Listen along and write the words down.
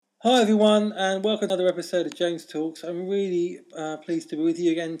Hi everyone, and welcome to another episode of James Talks. I'm really pleased to be with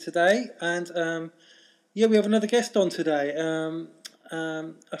you again today, and we have another guest on today.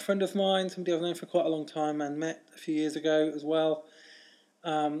 A friend of mine, somebody I've known for quite a long time and met a few years ago as well.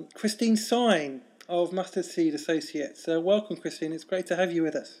 Sine of Mustard Seed Associates. Welcome, Christine. It's great to have you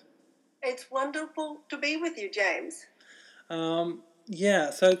with us. It's wonderful to be with you, James.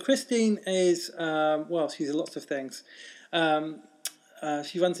 So Christine is she's lots of things.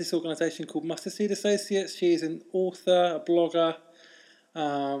 She runs this organisation called Mustard Seed Associates. She's an author, a blogger,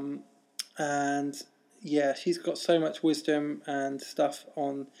 she's got so much wisdom and stuff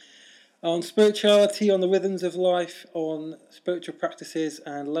on spirituality, on the rhythms of life, on spiritual practices,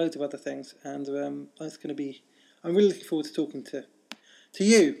 and loads of other things. And it's going to be. I'm really looking forward to talking to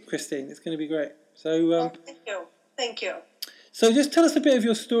you, Christine. It's going to be great. So thank you. So just tell us a bit of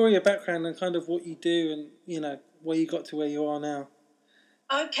your story, your background, and kind of what you do, and where you got to where you are now.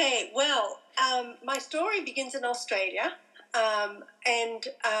 Okay, well, my story begins in Australia, and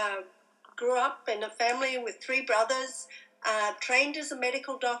grew up in a family with three brothers, trained as a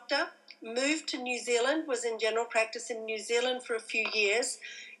medical doctor, moved to New Zealand, was in general practice in New Zealand for a few years,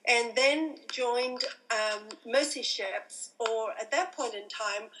 and then joined Mercy Ships, or at that point in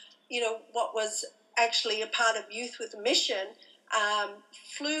time, what was actually a part of Youth with a Mission,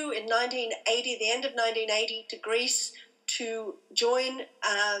 flew in 1980, the end of 1980, to Greece to join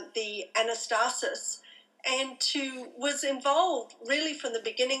the Anastasis, and was involved really from the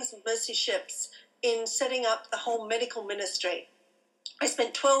beginnings of Mercy Ships in setting up the whole medical ministry. I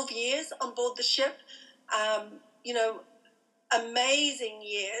spent 12 years on board the ship, amazing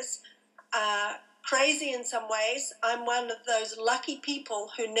years, crazy in some ways. I'm one of those lucky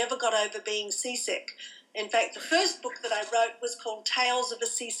people who never got over being seasick. In fact, the first book that I wrote was called Tales of a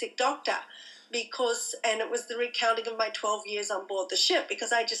Seasick Doctor, and it was the recounting of my 12 years on board the ship,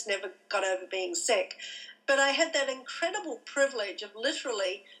 because I just never got over being sick. But I had that incredible privilege of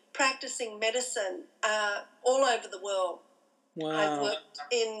literally practicing medicine all over the world. Wow. I worked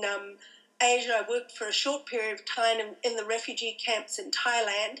in Asia. I worked for a short period of time in the refugee camps in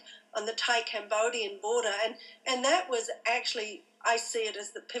Thailand on the Thai-Cambodian border, and that was actually, I see it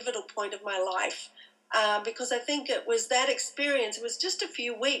as the pivotal point of my life. Because I think it was that experience. It was just a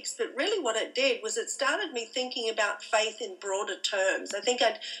few weeks, but really what it did was it started me thinking about faith in broader terms. I think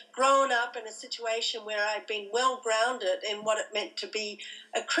I'd grown up in a situation where I'd been well grounded in what it meant to be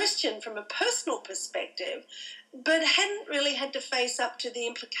a Christian from a personal perspective, but hadn't really had to face up to the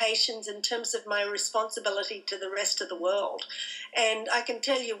implications in terms of my responsibility to the rest of the world. And I can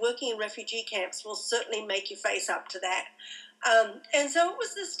tell you, working in refugee camps will certainly make you face up to that. And so it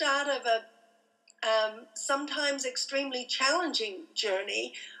was the start of a sometimes extremely challenging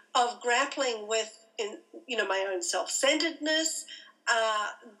journey of grappling with, my own self-centeredness,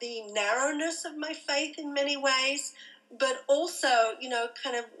 the narrowness of my faith in many ways, but also,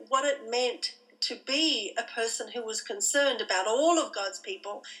 kind of what it meant to be a person who was concerned about all of God's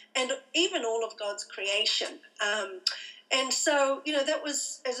people and even all of God's creation. And so, that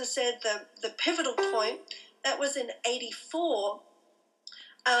was, as I said, the pivotal point. That was in 1984.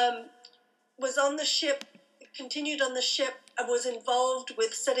 Was on the ship, continued on the ship. I was involved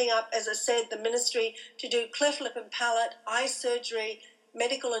with setting up, as I said, the ministry to do cleft lip and palate, eye surgery,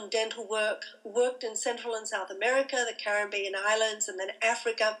 medical and dental work, worked in Central and South America, the Caribbean islands, and then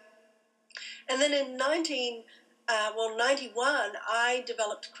Africa. And then in 91, I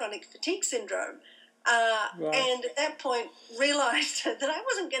developed chronic fatigue syndrome. Right. And at that point realized that I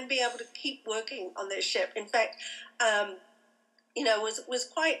wasn't going to be able to keep working on this ship. In fact, was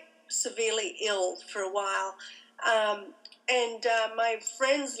quite severely ill for a while. And my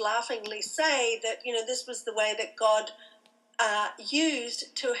friends laughingly say that, this was the way that God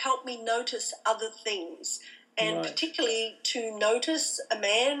used to help me notice other things, and right. particularly to notice a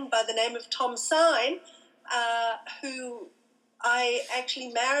man by the name of Tom Sine, who I actually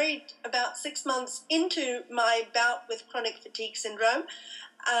married about 6 months into my bout with chronic fatigue syndrome,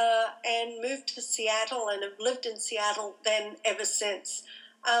 and moved to Seattle and have lived in Seattle then ever since.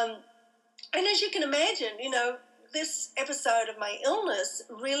 And as you can imagine, this episode of my illness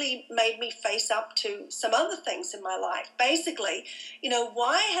really made me face up to some other things in my life. Basically,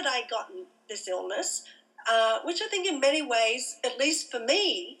 why had I gotten this illness? Which I think in many ways, at least for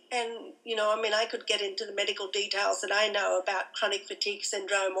me, and, I could get into the medical details that I know about chronic fatigue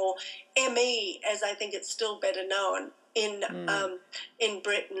syndrome, or ME, as I think it's still better known in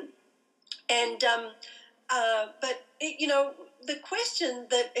Britain. And, the question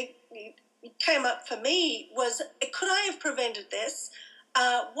that it came up for me was, could I have prevented this?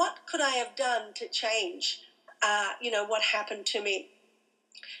 What could I have done to change, what happened to me?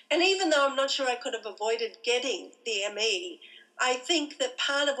 And even though I'm not sure I could have avoided getting the ME, I think that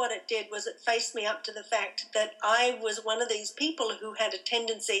part of what it did was it faced me up to the fact that I was one of these people who had a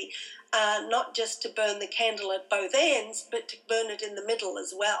tendency not just to burn the candle at both ends, but to burn it in the middle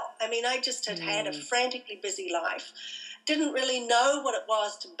as well. I mean, I just had a frantically busy life, didn't really know what it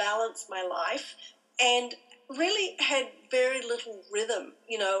was to balance my life, and really had very little rhythm,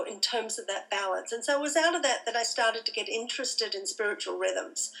 in terms of that balance. And so it was out of that I started to get interested in spiritual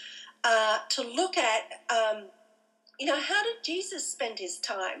rhythms, to look at, how did Jesus spend his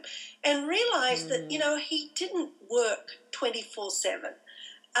time, and realize that, he didn't work 24/7.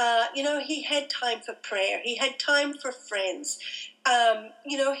 He had time for prayer. He had time for friends.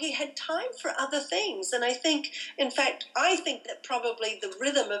 He had time for other things. And I think that probably the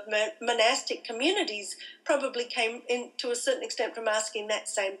rhythm of monastic communities probably came in to a certain extent from asking that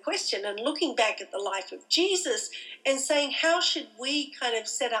same question and looking back at the life of Jesus and saying, how should we kind of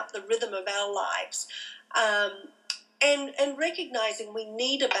set up the rhythm of our lives? And recognizing we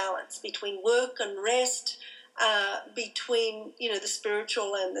need a balance between work and rest, between the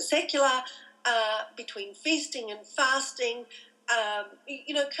spiritual and the secular, between feasting and fasting.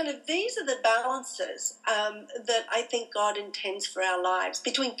 Kind of these are the balances that I think God intends for our lives.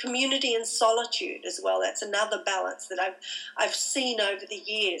 Between community and solitude as well. That's another balance that I've seen over the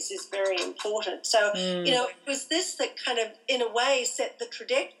years is very important. So it was this that kind of in a way set the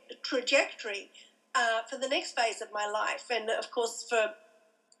trajectory for the next phase of my life, and of course for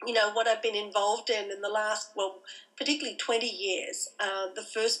what I've been involved in the last, particularly 20 years. The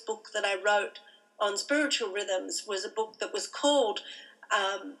first book that I wrote on spiritual rhythms was a book that was called,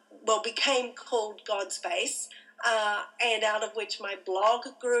 became called God Space, and out of which my blog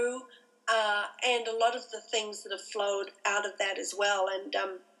grew, and a lot of the things that have flowed out of that as well. And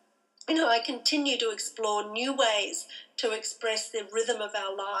I continue to explore new ways to express the rhythm of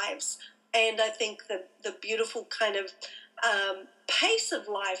our lives. And I think the beautiful kind of pace of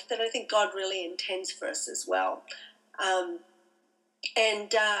life that I think God really intends for us as well.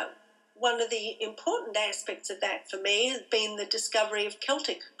 And one of the important aspects of that for me has been the discovery of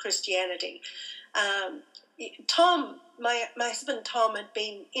Celtic Christianity. Tom, my husband Tom, had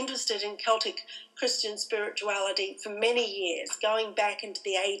been interested in Celtic Christian spirituality for many years, going back into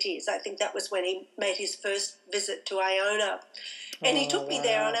the 80s. I think that was when he made his first visit to Iona. And he took me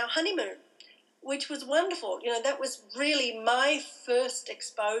there on our honeymoon, which was wonderful. That was really my first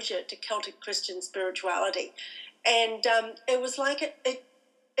exposure to Celtic Christian spirituality. And it was like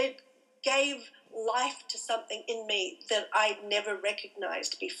it gave life to something in me that I'd never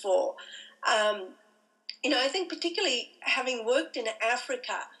recognized before. I think particularly having worked in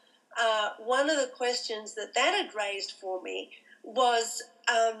Africa, one of the questions that had raised for me was,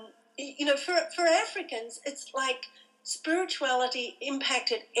 for Africans, it's like spirituality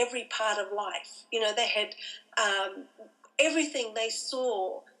impacted every part of life. They had everything they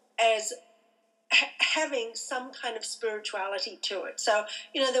saw as having some kind of spirituality to it. So,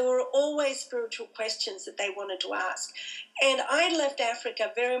 there were always spiritual questions that they wanted to ask. And I left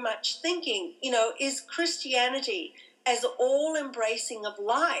Africa very much thinking, is Christianity as all-embracing of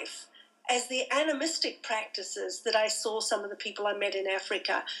life as the animistic practices that I saw some of the people I met in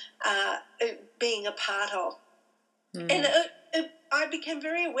Africa being a part of? And I became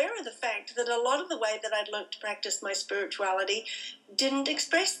very aware of the fact that a lot of the way that I'd learned to practice my spirituality didn't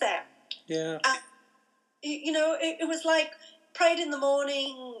express that. Yeah. It was like prayed in the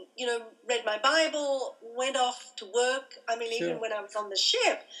morning, read my Bible, went off to work. I mean, Sure. even when I was on the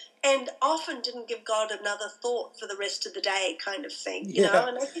ship, and often didn't give God another thought for the rest of the day kind of thing, you know.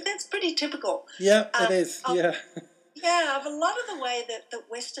 And I think that's pretty typical. Yeah, it is, yeah. Yeah, of a lot of the way that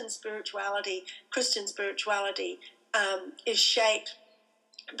Western spirituality, Christian spirituality, is shaped.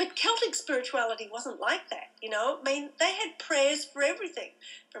 But Celtic spirituality wasn't like that, I mean, they had prayers for everything,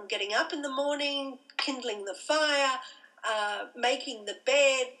 from getting up in the morning, kindling the fire, making the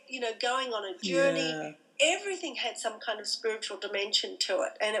bed, going on a journey. Yeah. Everything had some kind of spiritual dimension to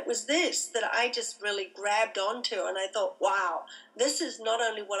it. And it was this that I just really grabbed onto, and I thought, wow, this is not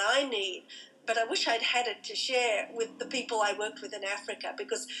only what I need, but I wish I'd had it to share with the people I worked with in Africa,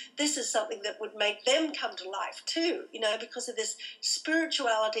 because this is something that would make them come to life too, because of this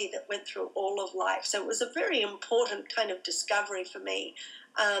spirituality that went through all of life. So it was a very important kind of discovery for me,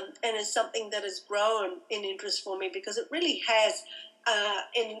 and is something that has grown in interest for me, because it really has,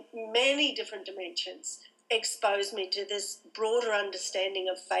 in many different dimensions, exposed me to this broader understanding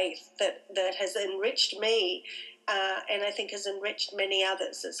of faith that has enriched me, and I think has enriched many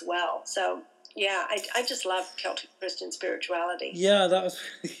others as well. So, yeah, I just love Celtic Christian spirituality. Yeah, that was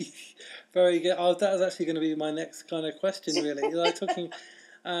very good. That was actually going to be my next kind of question, really. Like talking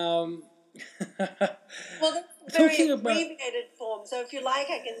Um, Well, that's a very talking about abbreviated form. So if you like,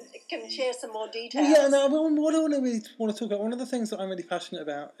 I can share some more details. well, yeah, no. What I really want to talk about, one of the things that I'm really passionate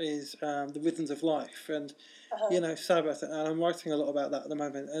about is the rhythms of life, and Sabbath, and I'm writing a lot about that at the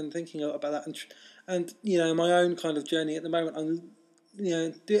moment, and thinking a lot about that, and my own kind of journey at the moment. I'm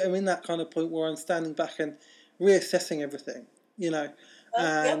in that kind of point where I'm standing back and reassessing everything,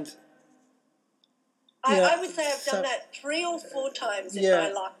 and. Yep. I would say I've done that 3 or 4 times in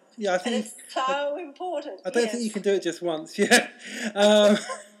my life. Yeah, I think and it's so important. I don't think you can do it just once. Yeah. Maybe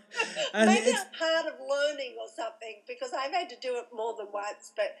I'm part of learning or something, because I've had to do it more than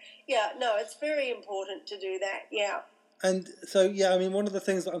once. But it's very important to do that. Yeah. And so, one of the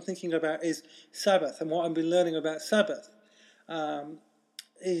things that I'm thinking about is Sabbath, and what I've been learning about Sabbath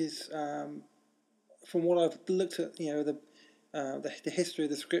is from what I've looked at, the history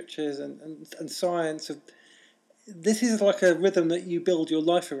of the scriptures and science of. This is like a rhythm that you build your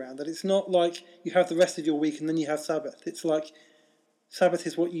life around. That it's not like you have the rest of your week and then you have Sabbath. It's like Sabbath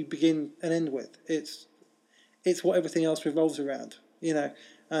is what you begin and end with. It's what everything else revolves around,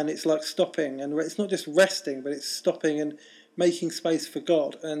 and it's like stopping, and it's not just resting, but it's stopping and making space for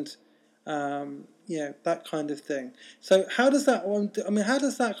God, and that kind of thing. So how does that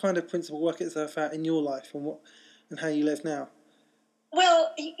kind of principle work itself out in your life, and how you live now?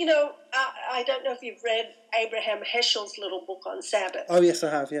 Well, I don't know if you've read Abraham Heschel's little book on Sabbath. Oh, yes, I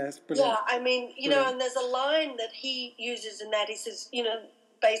have. Yeah, it's brilliant. Yeah, brilliant. And there's a line that he uses in that. He says,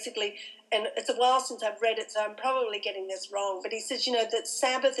 basically, and it's a while since I've read it, so I'm probably getting this wrong, but he says, that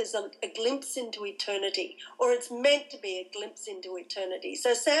Sabbath is a glimpse into eternity, or it's meant to be a glimpse into eternity.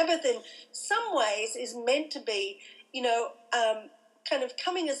 So Sabbath, in some ways, is meant to be, kind of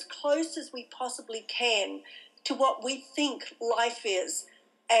coming as close as we possibly can to what we think life is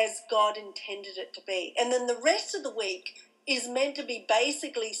as God intended it to be. And then the rest of the week is meant to be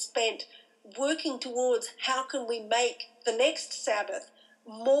basically spent working towards how can we make the next Sabbath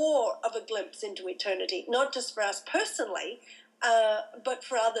more of a glimpse into eternity, not just for us personally, but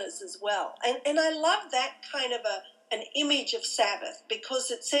for others as well. And I love that kind of an image of Sabbath,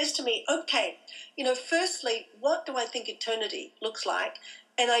 because it says to me, okay, firstly, what do I think eternity looks like?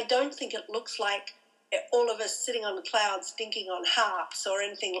 And I don't think it looks like all of us sitting on the clouds dinking on harps or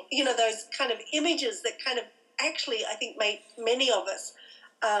anything, those kind of images that kind of actually, I think, make many of us,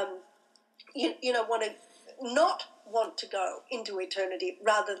 want to go into eternity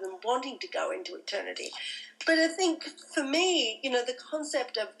rather than wanting to go into eternity. But I think for me, the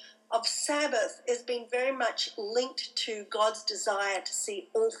concept of Sabbath has been very much linked to God's desire to see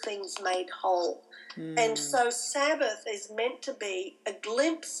all things made whole. And so Sabbath is meant to be a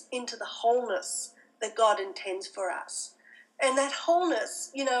glimpse into the wholeness that God intends for us. And that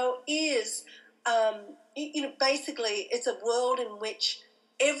wholeness, is, basically it's a world in which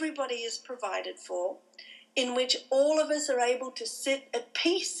everybody is provided for, in which all of us are able to sit at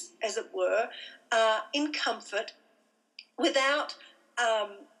peace, as it were, in comfort, without,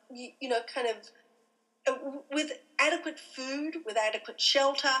 with adequate food, with adequate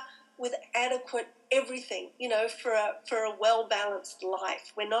shelter, with adequate everything, for a well-balanced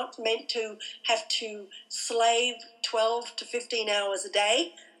life. We're not meant to have to slave 12 to 15 hours a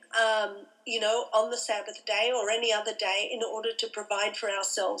day, on the Sabbath day or any other day in order to provide for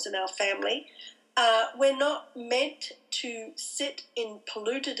ourselves and our family. We're not meant to sit in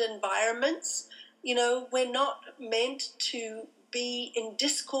polluted environments. We're not meant to be in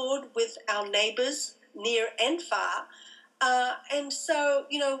discord with our neighbours near and far. And so,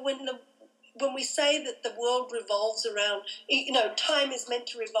 when we say that the world revolves around, time is meant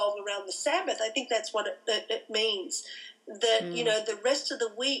to revolve around the Sabbath, I think that's what it means. That, the rest of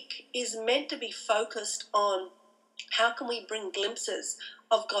the week is meant to be focused on how can we bring glimpses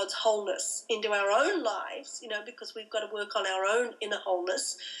of God's wholeness into our own lives, because we've got to work on our own inner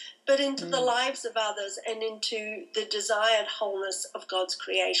wholeness, but into the lives of others and into the desired wholeness of God's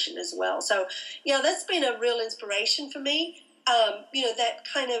creation as well. So, that's been a real inspiration for me. That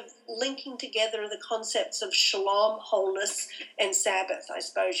kind of linking together the concepts of shalom, wholeness, and Sabbath, I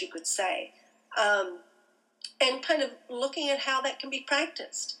suppose you could say, and kind of looking at how that can be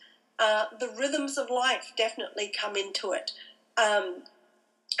practiced. The rhythms of life definitely come into it.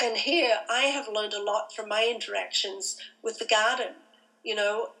 And here I have learned a lot from my interactions with the garden.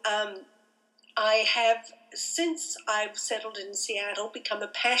 I have, since I've settled in Seattle, become a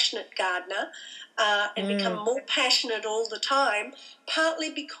passionate gardener and become more passionate all the time, partly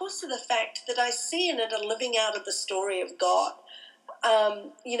because of the fact that I see in it a living out of the story of God.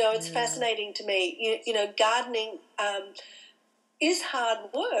 It's fascinating to me. Gardening is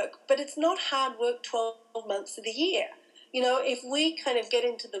hard work, but it's not hard work 12 months of the year. if we kind of get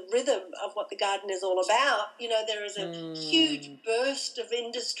into the rhythm of what the garden is all about, there is a huge burst of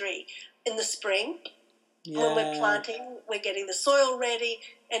industry in the spring. When we're planting, we're getting the soil ready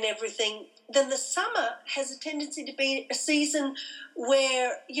and everything. Then the summer has a tendency to be a season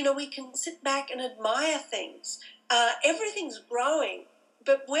where, we can sit back and admire things. Everything's growing,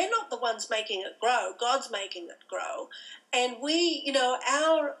 but we're not the ones making it grow. God's making it grow. And we,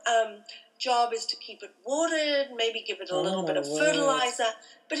 our job is to keep it watered, maybe give it a little bit of fertilizer,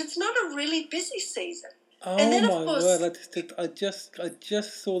 but it's not a really busy season. And then, of course, word! I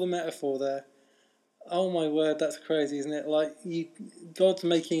just saw the metaphor there. Oh my word, that's crazy, isn't it? Like God's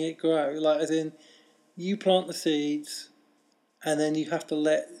making it grow. Like as in, you plant the seeds, and then you have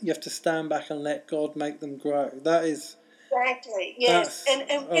to stand back and let God make them grow. That is exactly, yes. And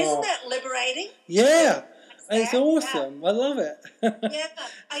isn't that liberating? Yeah, it's awesome. I love it. Yeah,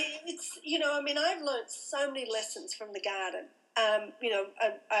 I've learned so many lessons from the garden.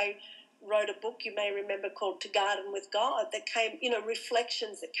 I wrote a book you may remember called To Garden with God that came,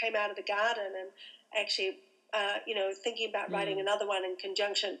 reflections that came out of the garden, and actually, thinking about writing another one in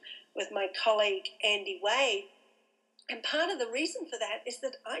conjunction with my colleague Andy Wade. And part of the reason for that is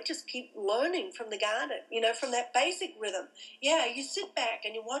that I just keep learning from the garden, from that basic rhythm. Yeah, you sit back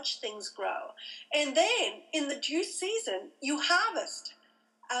and you watch things grow. And then in the due season, you harvest,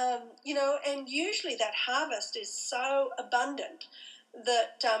 and usually that harvest is so abundant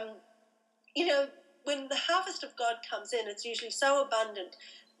that, when the harvest of God comes in, it's usually so abundant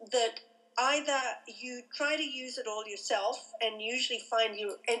that either you try to use it all yourself and usually find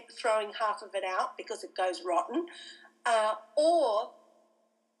you throwing half of it out because it goes rotten, or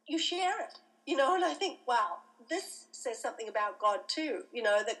you share it, and I think, wow, this says something about God too,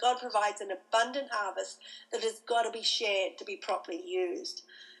 that God provides an abundant harvest that has got to be shared to be properly used.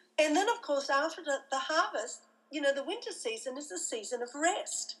 And then, of course, after the harvest, the winter season is a season of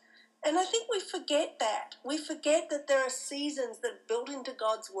rest. And I think we forget that. We forget that there are seasons that are built into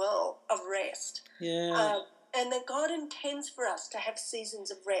God's will of rest. Yeah. And that God intends for us to have seasons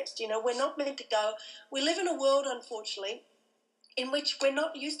of rest. We're not meant to go. We live in a world, unfortunately, in which we're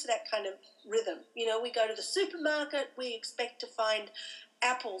not used to that kind of rhythm. We go to the supermarket, we expect to find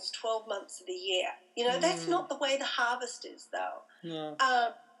apples 12 months of the year. That's not the way the harvest is, though. No.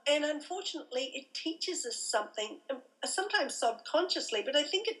 And unfortunately, it teaches us something, sometimes subconsciously, but I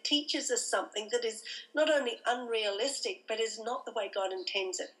think it teaches us something that is not only unrealistic, but is not the way God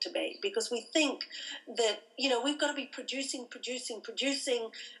intends it to be. Because we think that, we've got to be producing,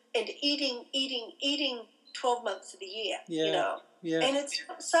 and eating 12 months of the year, Yeah. And it's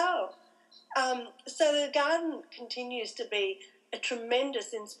not so. So the garden continues to be a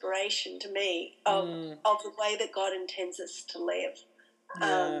tremendous inspiration to me of the way that God intends us to live.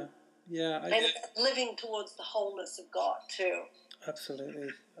 And living towards the wholeness of God too. Absolutely.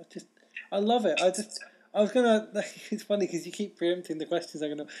 I love it. I was gonna. It's funny because you keep preempting the questions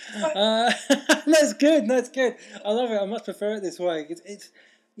I'm gonna. That's good. I love it. I much prefer it this way. It's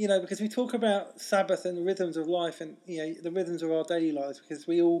because we talk about Sabbath and the rhythms of life and the rhythms of our daily lives, because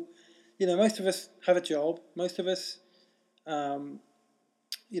we all, most of us have a job. Most of us,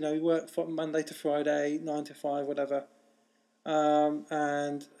 we work from Monday to Friday, 9 to 5, whatever.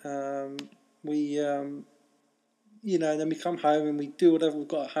 We then we come home and we do whatever we've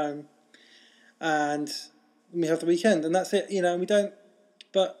got at home, and we have the weekend, and that's it. And we don't.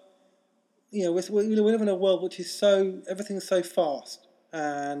 But we live in a world which is everything's so fast,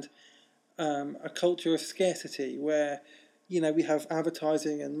 and a culture of scarcity where we have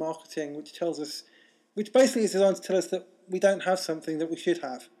advertising and marketing which basically is designed to tell us that we don't have something that we should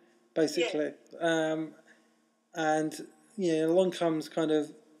have, basically. And along comes kind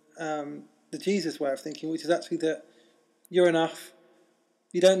of the Jesus way of thinking, which is actually that you're enough.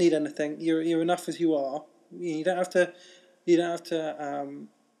 You don't need anything. You're enough as you are. You don't have to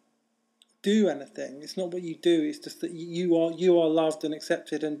do anything. It's not what you do. It's just that you are loved and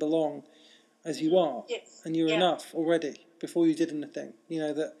accepted and belong as you are, and you're enough already before you did anything.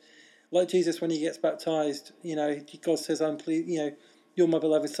 That, like Jesus when he gets baptized, God says, "I'm pleased. You're my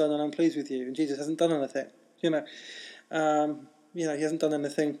beloved son, and I'm pleased with you." And Jesus hasn't done anything. He hasn't done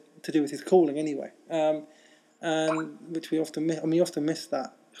anything to do with his calling anyway, and which we often miss. We often miss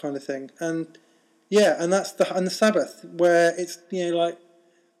that kind of thing, and that's the Sabbath, where it's like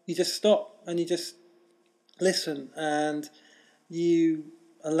you just stop and you just listen and you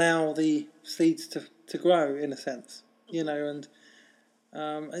allow the seeds to grow in a sense, and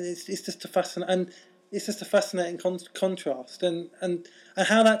it's just a fascinating contrast, and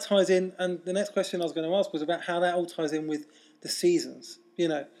how that ties in. And the next question I was going to ask was about how that all ties in with the seasons.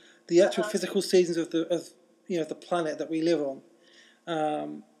 The actual physical seasons of the planet that we live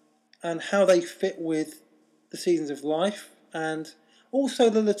on, and how they fit with the seasons of life, and also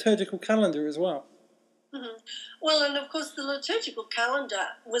the liturgical calendar as well. Mm-hmm. Well, and of course the liturgical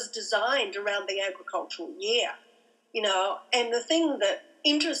calendar was designed around the agricultural year, and the thing that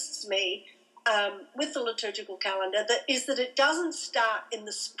interests me with the liturgical calendar is that it doesn't start in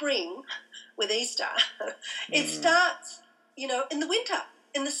the spring with Easter. It starts, in the winter,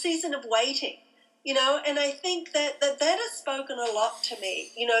 in the season of waiting, and I think that has spoken a lot to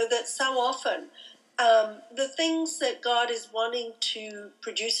me, that so often the things that God is wanting to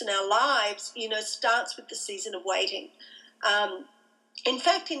produce in our lives, starts with the season of waiting. In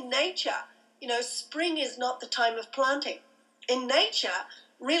fact, in nature, spring is not the time of planting. In nature,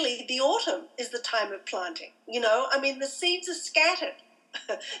 really, the autumn is the time of planting. The seeds are scattered.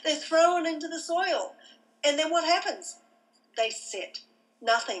 They're thrown into the soil. And then what happens? They sit.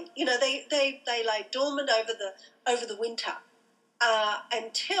 Nothing. They lay dormant over the winter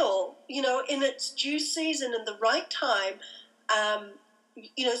until, in its due season and the right time,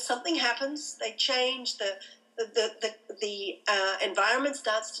 something happens. They change, the environment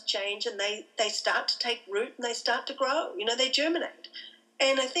starts to change, and they start to take root and they start to grow. They germinate.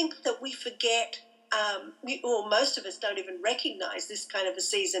 And I think that we forget, or most of us don't even recognize this kind of a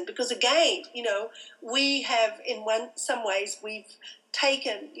season, because again, we have some ways we've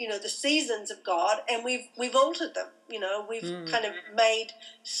taken, the seasons of God, and we've altered them. We've kind of made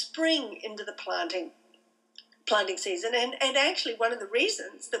spring into the planting season, and actually one of the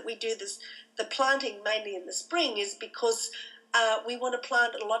reasons that we do this, the planting mainly in the spring, is because we want to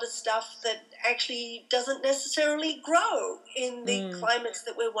plant a lot of stuff that actually doesn't necessarily grow in the climates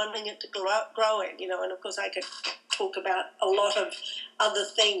that we're wanting it to grow in, and of course I could talk about a lot of other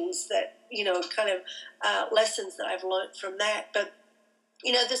things that, kind of lessons that I've learned from that. But,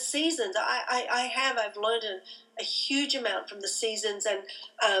 the seasons, I've learned a huge amount from the seasons, and,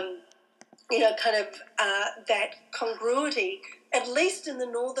 kind of that congruity, at least in the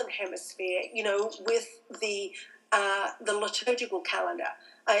Northern Hemisphere, with the liturgical calendar.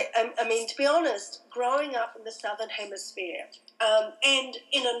 I mean, to be honest, growing up in the Southern Hemisphere and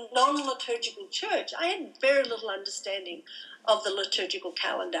in a non-liturgical church, I had very little understanding of the liturgical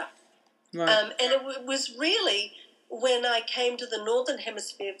calendar. Right. And it was really when I came to the Northern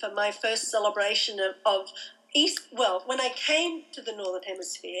Hemisphere for my first celebration of when I came to the Northern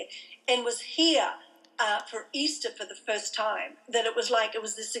Hemisphere and was here for Easter for the first time, that it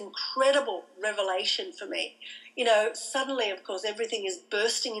was this incredible revelation for me. Suddenly, of course, everything is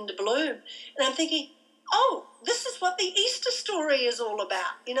bursting into bloom. And I'm thinking, oh, this is what the Easter story is all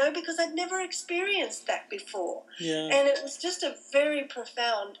about, because I'd never experienced that before. Yeah. And it was just a very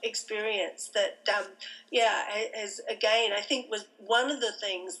profound experience that, again, I think was one of the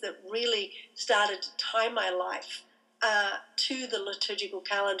things that really started to tie my life to the liturgical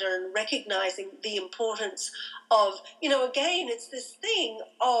calendar, and recognizing the importance of, again, it's this thing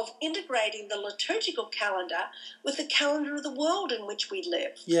of integrating the liturgical calendar with the calendar of the world in which we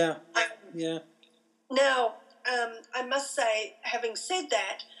live. Yeah, yeah. Now, I must say, having said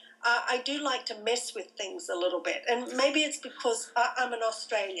that, I do like to mess with things a little bit. And maybe it's because I'm an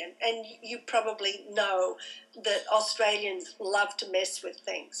Australian, and you probably know that Australians love to mess with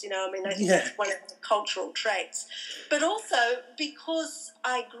things. I think that's one of the cultural traits. But also because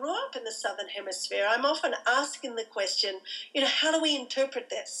I grew up in the Southern Hemisphere, I'm often asking the question, how do we interpret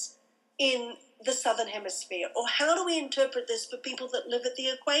this in the Southern Hemisphere? Or how do we interpret this for people that live at the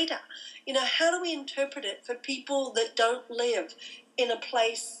equator? How do we interpret it for people that don't live in a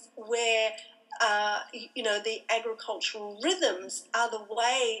place where, the agricultural rhythms are the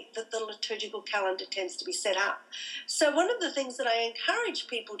way that the liturgical calendar tends to be set up? So one of the things that I encourage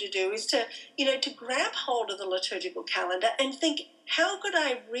people to do is to grab hold of the liturgical calendar and think, how could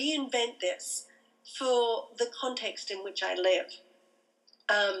I reinvent this for the context in which I live?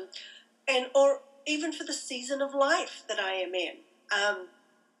 Or even for the season of life that I am in.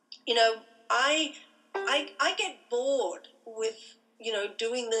 I get bored with,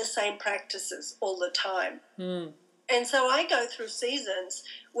 doing the same practices all the time. And so I go through seasons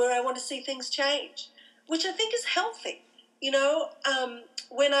where I want to see things change, which I think is healthy.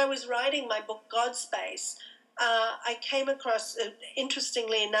 When I was writing my book, God Space, I came across,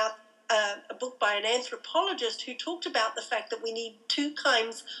 interestingly enough, a book by an anthropologist who talked about the fact that we need two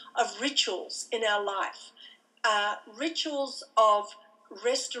kinds of rituals in our life. Rituals of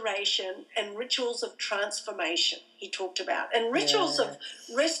restoration and rituals of transformation, he talked about. And rituals of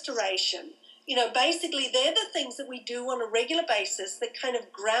restoration, basically they're the things that we do on a regular basis that kind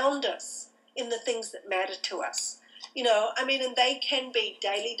of ground us in the things that matter to us. And they can be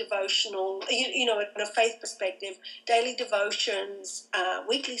daily devotional, in a faith perspective, daily devotions,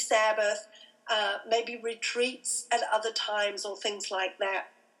 weekly Sabbath, maybe retreats at other times or things like that.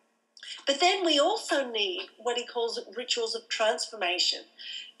 But then we also need what he calls rituals of transformation.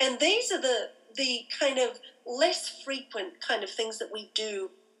 And these are the kind of less frequent kind of things that we do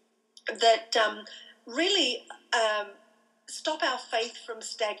that really stop our faith from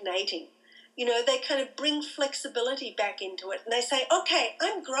stagnating. They kind of bring flexibility back into it. And they say, okay,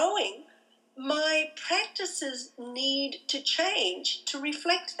 I'm growing. My practices need to change to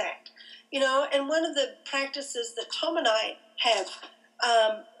reflect that. And one of the practices that Tom and I have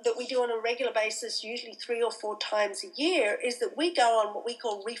that we do on a regular basis, usually 3 or 4 times a year, is that we go on what we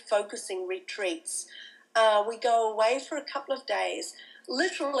call refocusing retreats. We go away for a couple of days.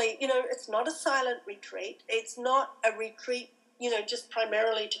 Literally, it's not a silent retreat. It's not a retreat, just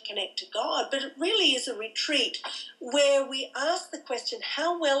primarily to connect to God, but it really is a retreat where we ask the question,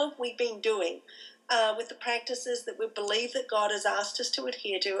 how well have we been doing with the practices that we believe that God has asked us to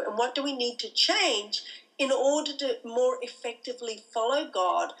adhere to, and what do we need to change in order to more effectively follow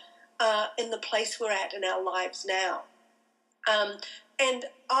God in the place we're at in our lives now. And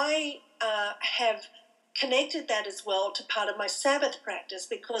I have connected that as well to part of my Sabbath practice,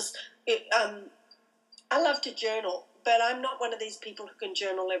 because I love to journal, but I'm not one of these people who can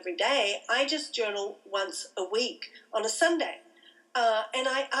journal every day. I just journal once a week on a Sunday. And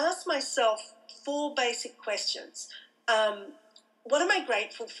I ask myself 4 basic questions. What am I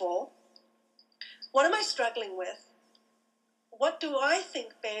grateful for? What am I struggling with? What do I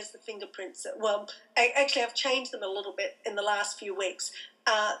think bears the fingerprints? Well, actually, I've changed them a little bit in the last few weeks.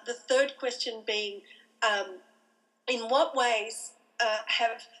 The third question being, in what ways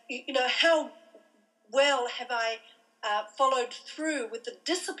how well have I followed through with the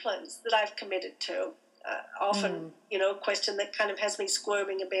disciplines that I've committed to? Often, a question that kind of has me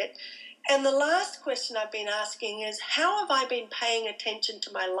squirming a bit. And the last question I've been asking is, how have I been paying attention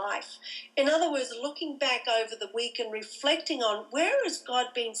to my life? In other words, looking back over the week and reflecting on where has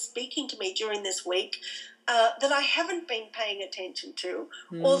God been speaking to me during this week that I haven't been paying attention to,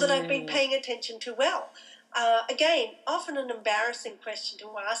 or that I've been paying attention to well. Again, often an embarrassing question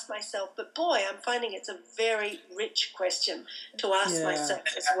to ask myself, but boy, I'm finding it's a very rich question to ask myself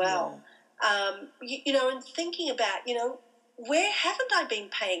as well. And thinking about, where haven't I been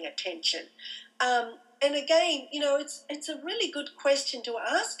paying attention? And again, it's a really good question to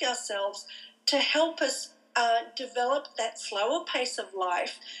ask ourselves to help us develop that slower pace of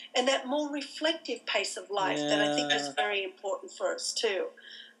life and that more reflective pace of life that I think is very important for us too.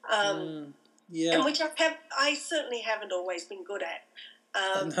 And which I certainly haven't always been good at.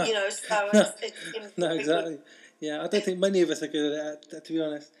 No. So it's No, exactly. Yeah, I don't think many of us are good at that, to be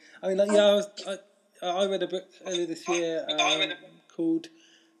honest. I mean, I read a book earlier this year called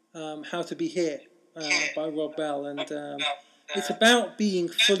How to Be Here by Rob Bell, and it's about being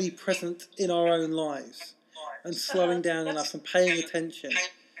fully present in our own lives and slowing down enough and paying attention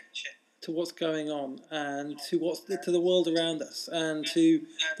to what's going on and to the world around us and to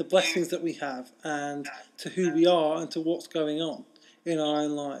the blessings that we have and to who we are and to what's going on in our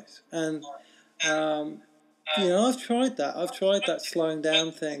own lives. And I've tried that. I've tried that slowing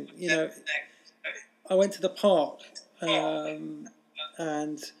down thing. I went to the park and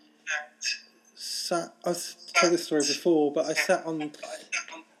sat. I've told this story before, but I sat on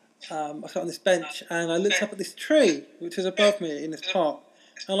this bench and I looked up at this tree which was above me in this park,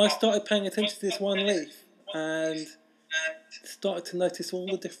 and I started paying attention to this one leaf and started to notice all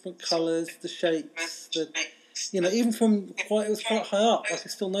the different colours, the shapes, even from it was quite high up, I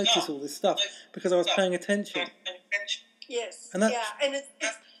could still notice all this stuff because I was paying attention. Yes, and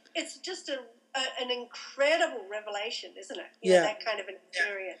it's just an incredible revelation, isn't it? That kind of an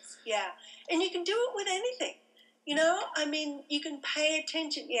experience. Yeah, and you can do it with anything. You can pay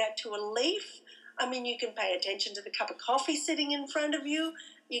attention, to a leaf. You can pay attention to the cup of coffee sitting in front of you.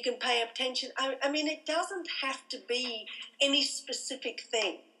 You can pay attention. It doesn't have to be any specific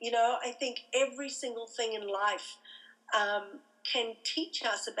thing. I think every single thing in life can teach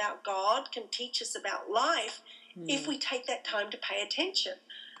us about God, can teach us about life if we take that time to pay attention.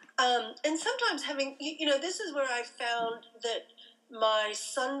 And sometimes this is where I found that my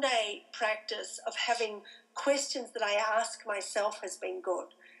Sunday practice of having questions that I ask myself has been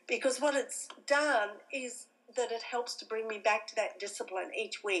good, because what it's done is that it helps to bring me back to that discipline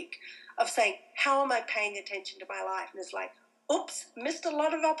each week of saying, how am I paying attention to my life? And it's like, oops, missed a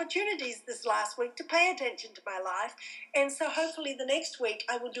lot of opportunities this last week to pay attention to my life. And so hopefully the next week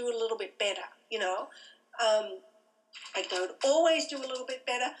I will do a little bit better, I don't always do a little bit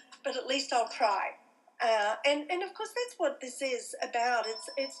better, but at least I'll try. And of course that's what this is about.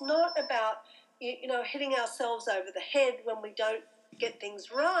 It's not about hitting ourselves over the head when we don't get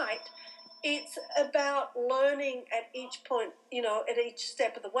things right. It's about learning at each point, at each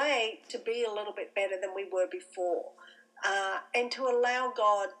step of the way, to be a little bit better than we were before, and to allow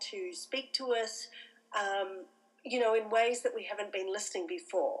God to speak to us, in ways that we haven't been listening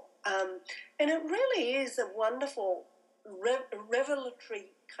before. And it really is a wonderful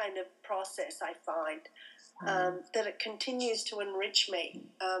revelatory kind of process, I find, that it continues to enrich me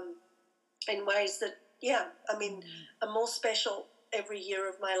in ways that, are more special every year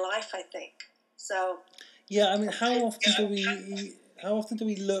of my life, I think. So. Yeah, I mean, how often do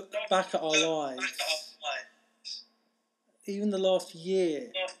we look back at our lives, even the last year,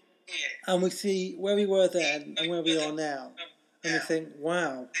 and we see where we were then and where we are now, and we think,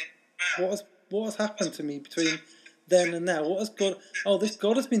 wow, what has happened to me between then and now? What has God? Oh, this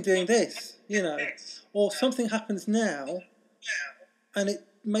God has been doing this, or something happens now, and it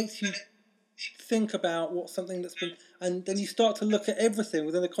makes you think about what something that's been, and then you start to look at everything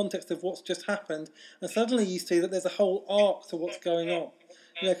within the context of what's just happened, and suddenly you see that there's a whole arc to what's going on.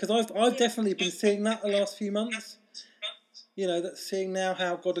 Because I've definitely been seeing that the last few months. That seeing now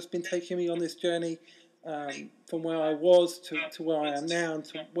how God has been taking me on this journey from where I was to where I am now and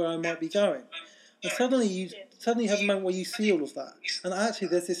to where I might be going. And suddenly you have a moment where you see all of that, and actually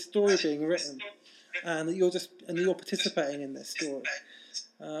there's this story being written, and that you're participating in this story.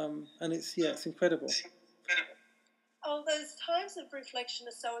 And it's incredible. Oh, those times of reflection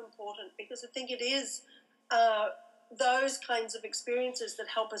are so important, because I think it is those kinds of experiences that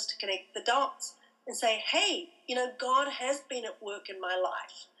help us to connect the dots and say, hey, God has been at work in my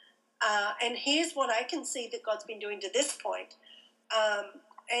life. And here's what I can see that God's been doing to this point.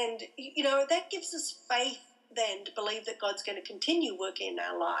 And that gives us faith then to believe that God's going to continue working in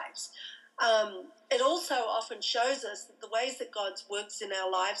our lives. It also often shows us that the ways that God works in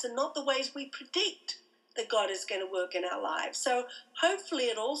our lives are not the ways we predict that God is going to work in our lives. So hopefully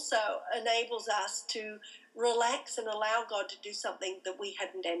it also enables us to relax and allow God to do something that we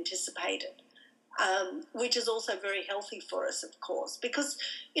hadn't anticipated, which is also very healthy for us, of course, because,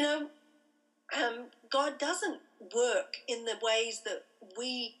 God doesn't work in the ways that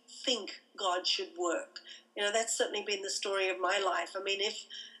we think God should work. That's certainly been the story of my life. I mean,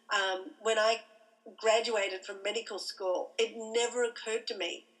 when I graduated from medical school, it never occurred to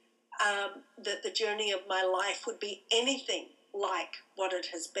me that the journey of my life would be anything like what it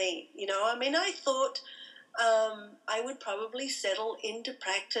has been. I thought I would probably settle into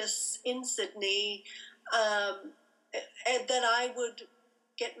practice in Sydney, and that I would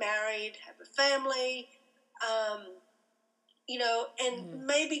get married, have a family, and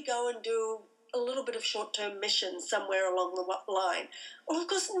maybe go and do a little bit of short-term mission somewhere along the line. Well, of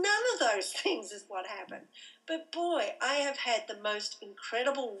course, none of those things is what happened. But boy, I have had the most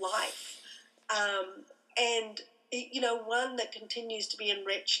incredible life, and one that continues to be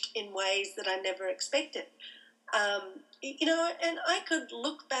enriched in ways that I never expected. And I could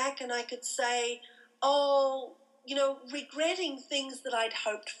look back and I could say, regretting things that I'd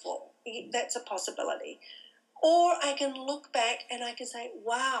hoped for. That's a possibility. Or I can look back and I can say,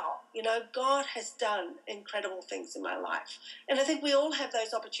 wow, God has done incredible things in my life. And I think we all have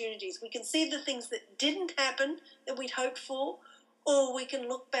those opportunities. We can see the things that didn't happen that we'd hoped for, or we can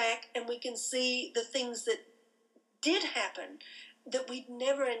look back and we can see the things that did happen that we'd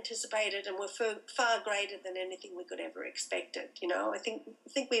never anticipated and were far greater than anything we could ever expected. I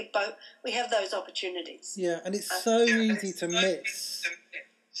think we have those opportunities. Yeah, and it's so easy to miss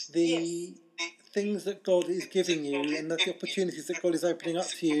the things that God is giving you and the opportunities that God is opening up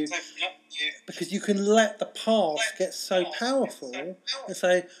to you, because you can let the past get so powerful and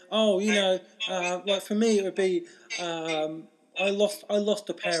say, like for me it would be, I lost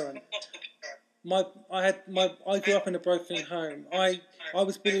a parent. I grew up in a broken home. I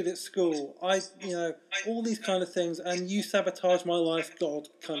was bullied at school. All these kind of things, and you sabotage my life, God,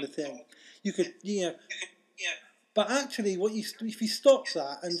 kind of thing. You could, but actually, if you stop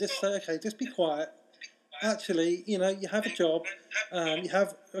that and just say, okay, just be quiet. Actually, you have a job, you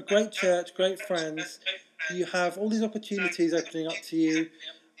have a great church, great friends, you have all these opportunities opening up to you.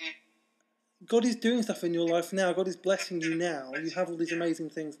 God is doing stuff in your life now. God is blessing you now. You have all these amazing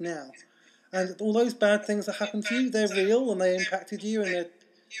things now. And all those bad things that happened to you, they're real and they impacted you,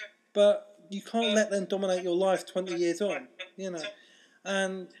 but you can't let them dominate your life 20 years on,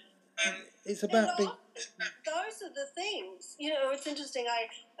 And it's about being... Those are the things. It's interesting.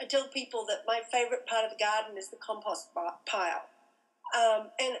 I tell people that my favourite part of the garden is the compost pile.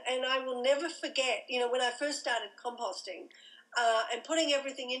 And I will never forget, when I first started composting and putting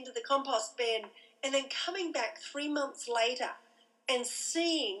everything into the compost bin, and then coming back 3 months later and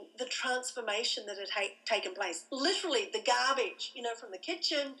seeing the transformation that had taken place. Literally, the garbage, from the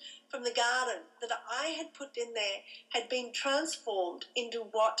kitchen, from the garden that I had put in there had been transformed into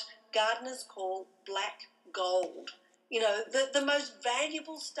what gardeners call black gold. The most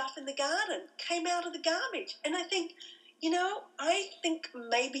valuable stuff in the garden came out of the garbage. And I think, I think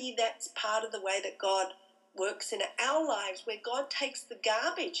maybe that's part of the way that God works in our lives, where God takes the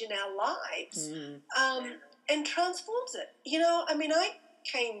garbage in our lives and transforms it. I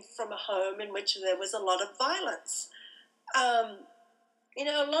came from a home in which there was a lot of violence. A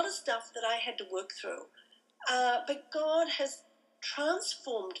lot of stuff that I had to work through. But God has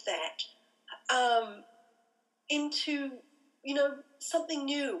transformed that into, something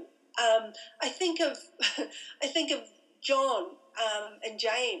new. I think of John and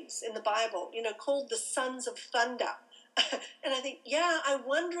James in the Bible, called the sons of thunder. And I think, I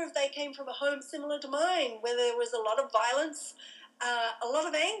wonder if they came from a home similar to mine, where there was a lot of violence, a lot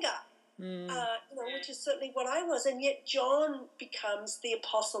of anger, which is certainly what I was. And yet John becomes the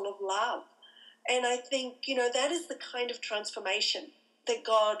apostle of love. And I think, that is the kind of transformation that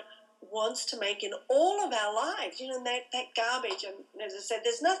God wants to make in all of our lives, that garbage. And as I said,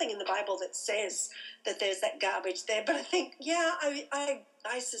 there's nothing in the Bible that says that there's that garbage there. But I think,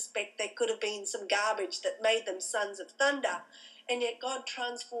 I suspect there could have been some garbage that made them sons of thunder. And yet God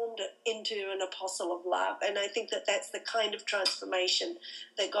transformed it into an apostle of love. And I think that that's the kind of transformation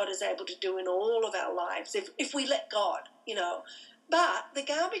that God is able to do in all of our lives if we let God, But the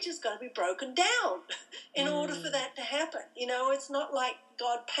garbage has got to be broken down in order for that to happen. It's not like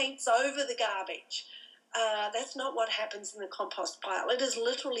God paints over the garbage. That's not what happens in the compost pile. It is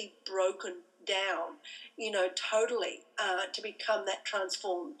literally broken down, totally to become that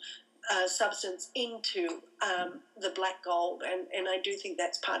transformed substance into the black gold. And I do think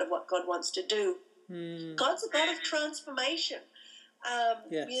that's part of what God wants to do. God's a God of transformation.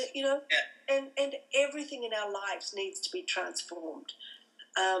 Yes. And everything in our lives needs to be transformed.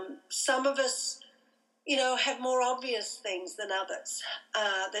 Some of us, have more obvious things than others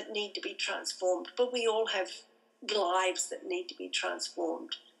that need to be transformed, but we all have lives that need to be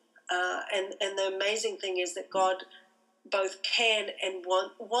transformed. And the amazing thing is that God both can and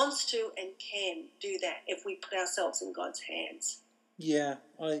wants to and can do that if we put ourselves in God's hands. Yeah,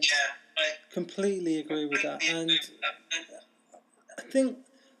 I completely agree with that. And I think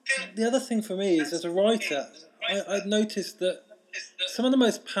the other thing for me is, as a writer, I've noticed that some of the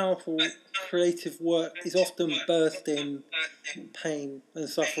most powerful creative work is often birthed in pain and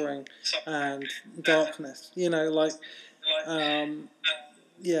suffering and darkness. It's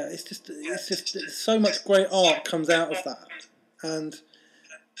just so much great art comes out of that, and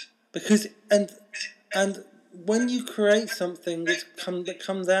when you create something that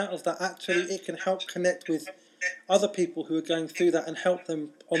comes out of that, actually it can help connect with other people who are going through that and help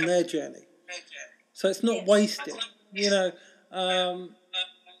them on their journey. So it's not wasted,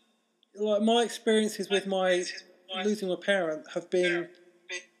 like my experiences with my losing my parent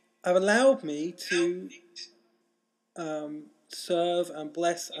have allowed me to serve and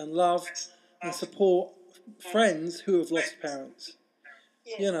bless and love and support friends who have lost parents.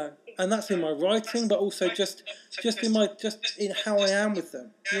 And that's in my writing, but also just in how I am with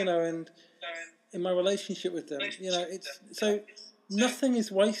them, and in my relationship with them. It's so nothing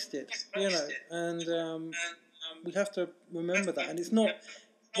is wasted, and we have to remember that. And it's not,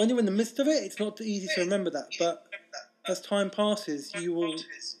 when you're in the midst of it, it's not easy to remember that. But as time passes, you will,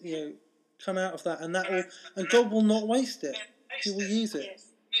 come out of that, and God will not waste it. He will use it. Yes.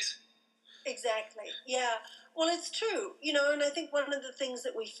 Exactly. Yeah. Well, it's true, and I think one of the things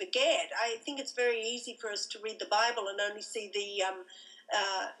that we forget, I think it's very easy for us to read the Bible and only see the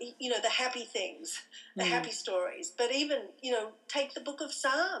the happy things, the happy stories. But even, take the book of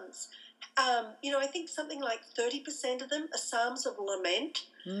Psalms. I think something like 30% of them are Psalms of lament,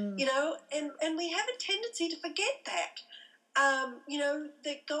 and we have a tendency to forget that.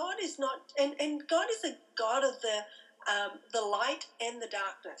 That God is not, and God is a God of the light and the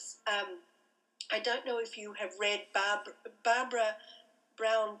darkness. I don't know if you have read Barbara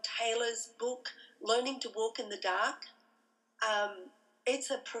Brown Taylor's book, Learning to Walk in the Dark. It's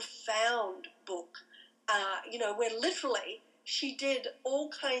a profound book, where literally she did all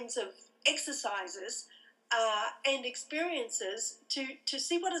kinds of exercises and experiences to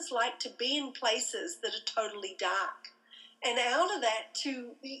see what it's like to be in places that are totally dark. And out of that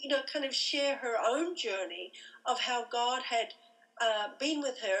to, kind of share her own journey of how God had been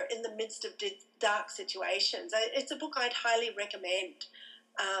with her in the midst of dark situations. It's a book I'd highly recommend.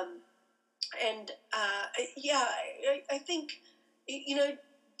 I think,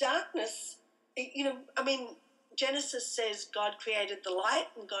 darkness I mean, Genesis says God created the light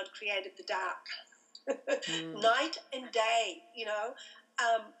and God created the dark, night and day,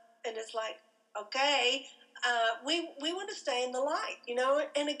 and it's like, okay, we want to stay in the light,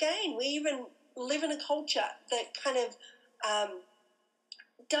 and again, we even live in a culture that kind of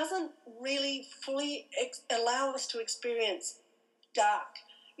doesn't really fully allow us to experience dark.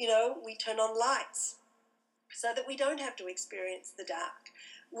 We turn on lights so that we don't have to experience the dark.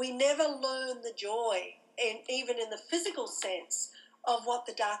 We never learn the joy, and even in the physical sense, of what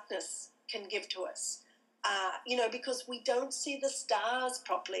the darkness can give to us. Because we don't see the stars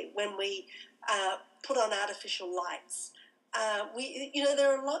properly when we put on artificial lights.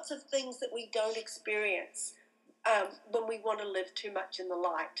 There are lots of things that we don't experience when we want to live too much in the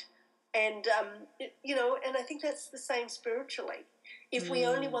light. And, and I think that's the same spiritually. If we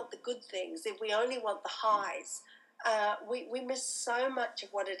only want the good things, if we only want the highs, we miss so much of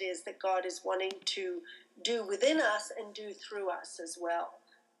what it is that God is wanting to do within us and do through us as well.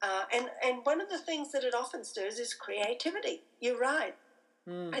 And one of the things that it often does is creativity. You're right.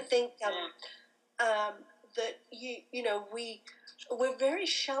 I think that we're very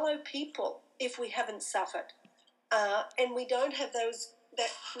shallow people if we haven't suffered, and we don't have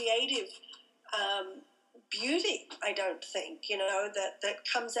that creative beauty. I don't think that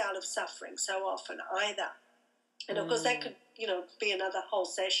comes out of suffering so often either. And of course, that could be another whole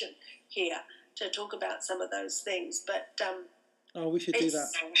session here to talk about some of those things. But we should do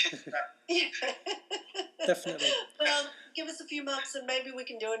that. Yeah. Definitely. Well, give us a few months and maybe we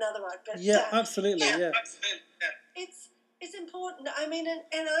can do another one. But absolutely. Yeah. It's important. I mean, and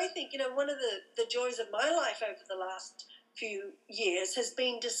I think one of the joys of my life over the last few years has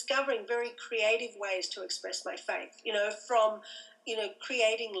been discovering very creative ways to express my faith. From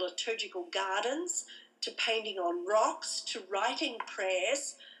creating liturgical gardens to painting on rocks to writing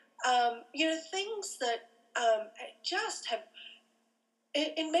prayers. Things that just have,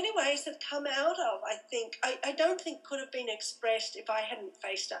 in many ways, have come out of, I think, I don't think could have been expressed if I hadn't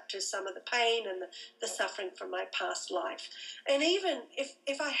faced up to some of the pain and the suffering from my past life. And even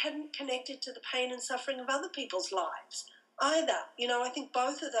if I hadn't connected to the pain and suffering of other people's lives either. I think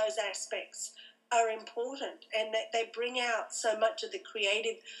both of those aspects are important, and that they bring out so much of the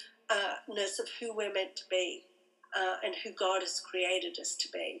creativeness of who we're meant to be and who God has created us to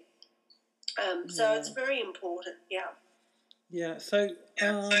be. So it's very important, yeah. Yeah, so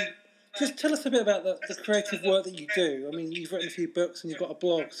just tell us a bit about the creative work that you do. I mean, you've written a few books and you've got a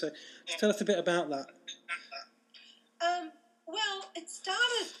blog, so just tell us a bit about that. Well, it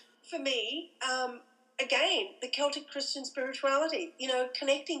started for me, again, the Celtic Christian spirituality,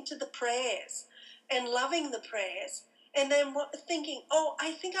 connecting to the prayers and loving the prayers. And then thinking,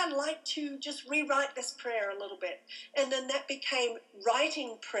 I think I'd like to just rewrite this prayer a little bit. And then that became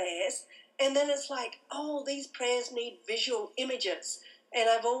writing prayers. And then it's like, these prayers need visual images. And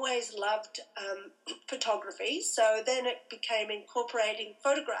I've always loved photography. So then it became incorporating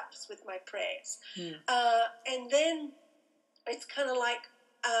photographs with my prayers. And then it's kind of like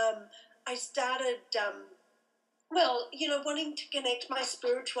I started, wanting to connect my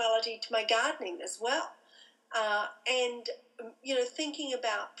spirituality to my gardening as well. And thinking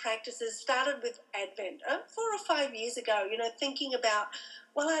about practices, started with Advent 4 or 5 years ago, thinking about,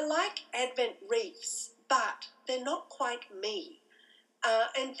 I like Advent wreaths, but they're not quite me.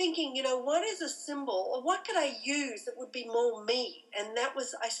 And thinking, what is a symbol, or what could I use that would be more me? And that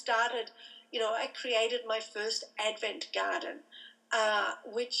was, I started, I created my first Advent garden,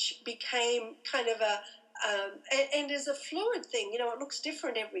 which became kind of and is a fluid thing. It looks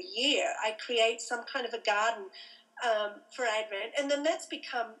different every year. I create some kind of a garden for Advent, and then that's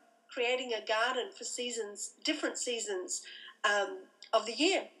become creating a garden for seasons, different seasons of the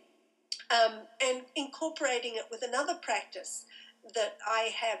year, and incorporating it with another practice that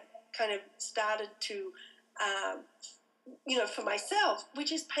I have kind of started to, for myself,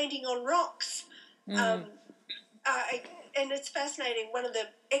 which is painting on rocks. And it's fascinating. One of the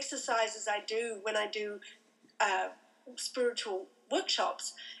exercises I do when I do spiritual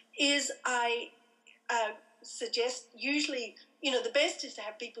workshops is I suggest, usually, the best is to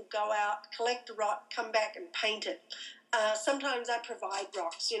have people go out, collect a rock, come back and paint it. Sometimes I provide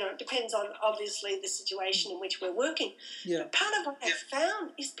rocks, it depends on, obviously, the situation in which we're working. Yeah. But part of what I've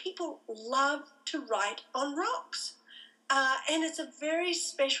found is people love to write on rocks. And it's a very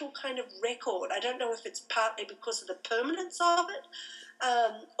special kind of record. I don't know if it's partly because of the permanence of it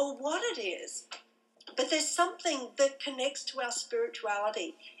or what it is, but there's something that connects to our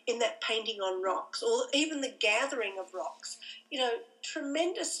spirituality in that painting on rocks, or even the gathering of rocks.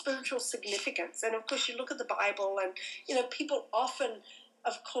 Tremendous spiritual significance. And, of course, you look at the Bible and, people often,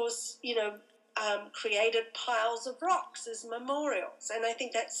 of course, created piles of rocks as memorials. And I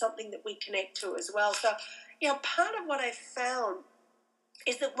think that's something that we connect to as well. So, part of what I've found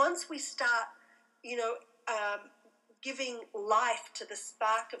is that once we start, giving life to the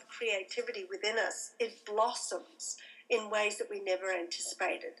spark of creativity within us, it blossoms in ways that we never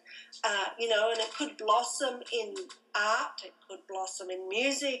anticipated. And it could blossom in art, it could blossom in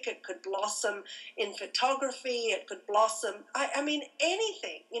music, it could blossom in photography, it could blossom, I mean,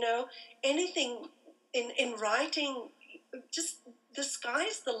 anything, anything in writing, just the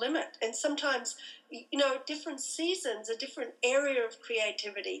sky's the limit. And sometimes, different seasons, a different area of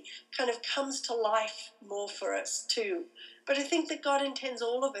creativity kind of comes to life more for us too. But I think that God intends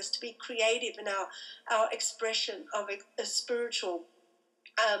all of us to be creative in our expression of a spiritual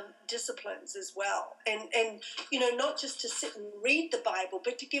disciplines as well. And not just to sit and read the Bible,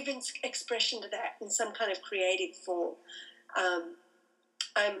 but to give expression to that in some kind of creative form.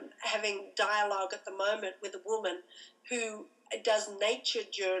 I'm having dialogue at the moment with a woman who does nature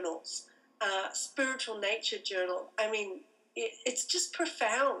journals, spiritual nature journal. I mean, it's just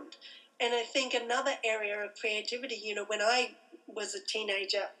profound. And I think another area of creativity, when I was a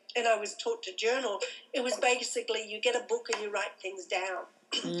teenager and I was taught to journal, it was basically you get a book and you write things down.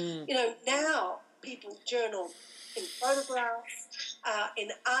 Now people journal in photographs,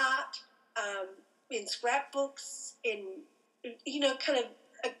 in art, in scrapbooks, in, kind of,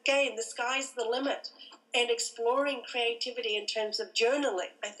 again, the sky's the limit. And exploring creativity in terms of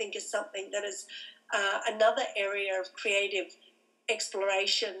journaling, I think, is something that is another area of creative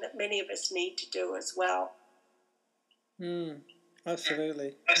exploration that many of us need to do as well.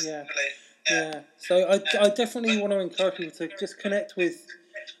 Absolutely. Yeah. So I definitely want to encourage people to just connect with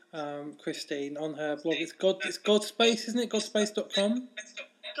Christine on her blog. It's Godspace, isn't it? Godspace.com?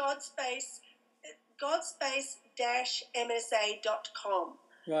 Godspace-msa.com.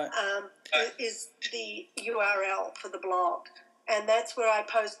 Right. Is the URL for the blog. And that's where I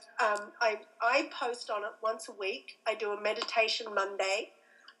post. I post on it once a week. I do a meditation Monday.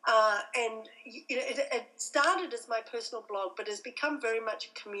 And it started as my personal blog, but has become very much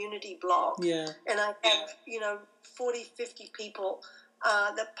a community blog. Yeah. And I have, 40, 50 people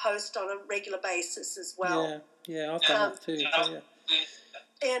that post on a regular basis as well. Yeah, I've done that too. So, yeah.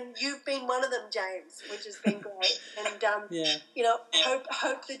 And you've been one of them, James, which has been great. And,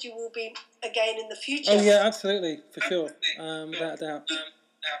 hope that you will be again in the future. Oh, yeah, absolutely, for sure, without a doubt.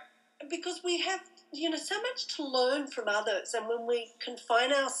 Because we have, so much to learn from others. And when we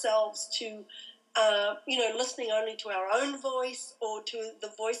confine ourselves to, listening only to our own voice or to the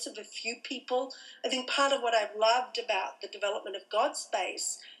voice of a few people, I think part of what I've loved about the development of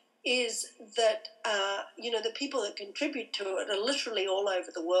Godspace is that, the people that contribute to it are literally all over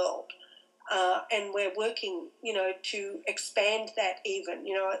the world. And we're working, to expand that even.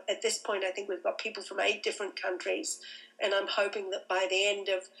 At this point, I think we've got people from 8 different countries, and I'm hoping that by the end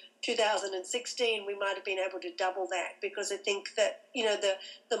of 2016 we might have been able to double that, because I think that,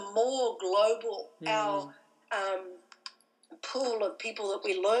 the more global our pool of people that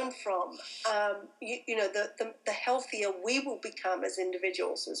we learn from, the healthier we will become as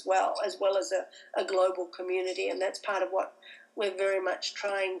individuals as well as a global community. And that's part of what we're very much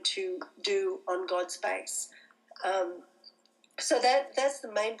trying to do on Godspace. So that's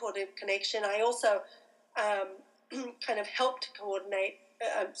the main point of connection. I also kind of helped coordinate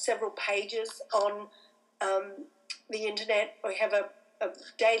several pages on the internet. We have a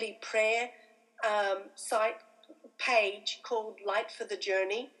daily prayer site page called Light for the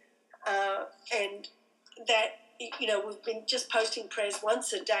Journey, and that, we've been just posting prayers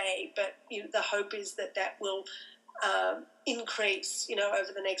once a day, but the hope is that will increase,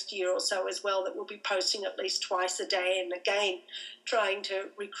 over the next year or so as well, that we'll be posting at least twice a day, and again trying to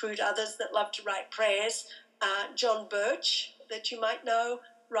recruit others that love to write prayers. John Birch, that you might know,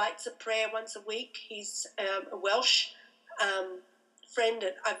 writes a prayer once a week. He's a Welsh friend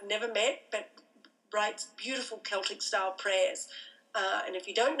that I've never met, but writes beautiful Celtic-style prayers. And if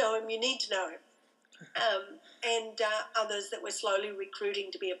you don't know him, you need to know him. And others that we're slowly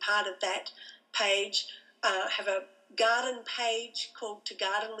recruiting to be a part of that page. Have a garden page called To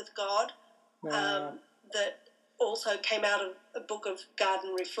Garden with God. Wow. That also came out of a book of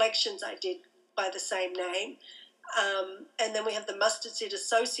garden reflections I did by the same name. And then we have the Mustard Seed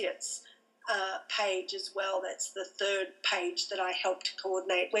Associates page as well. That's the third page that I helped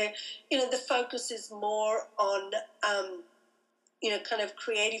coordinate, where, the focus is more on, kind of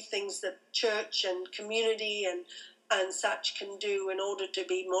creative things that church and community and such can do in order to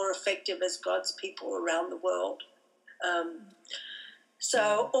be more effective as God's people around the world.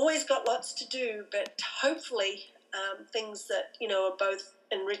 So always got lots to do, but hopefully things that, are both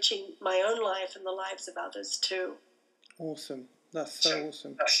enriching my own life and the lives of others too. Awesome. That's so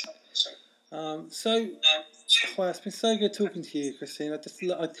awesome. Well, it's been so good talking to you, Christine.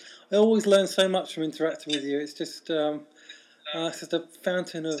 I always learn so much from interacting with you. It's just a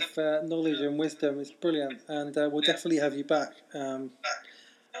fountain of knowledge and wisdom. It's brilliant, and we'll definitely have you back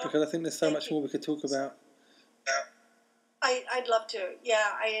because I think there's so much more we could talk about. I'd love to. Yeah,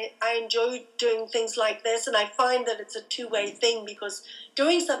 I enjoy doing things like this, and I find that it's a two-way thing because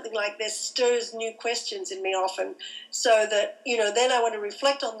doing something like this stirs new questions in me often, so that, then I want to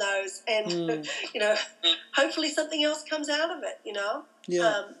reflect on those and, hopefully something else comes out of it,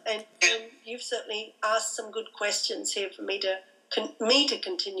 Yeah. And you've certainly asked some good questions here for me to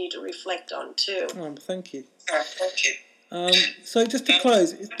continue to reflect on too. Oh, thank you. So just to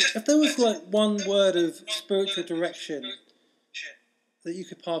close, if there was like one word of spiritual direction that you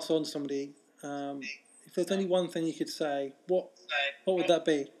could pass on to somebody, if there's only one thing you could say, what would that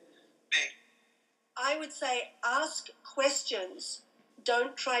be? I would say ask questions.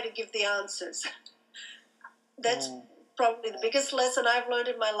 Don't try to give the answers. That's probably the biggest lesson I've learned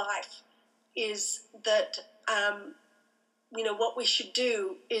in my life, is that, what we should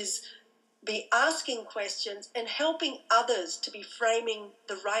do is be asking questions and helping others to be framing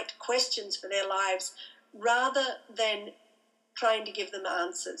the right questions for their lives rather than trying to give them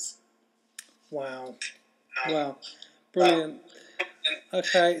answers. Wow. Brilliant.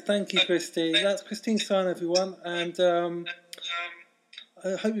 Okay, thank you, Christine. That's Christine Sine, everyone, and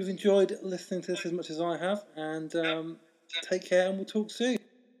I hope you've enjoyed listening to this as much as I have, and take care, and we'll talk soon.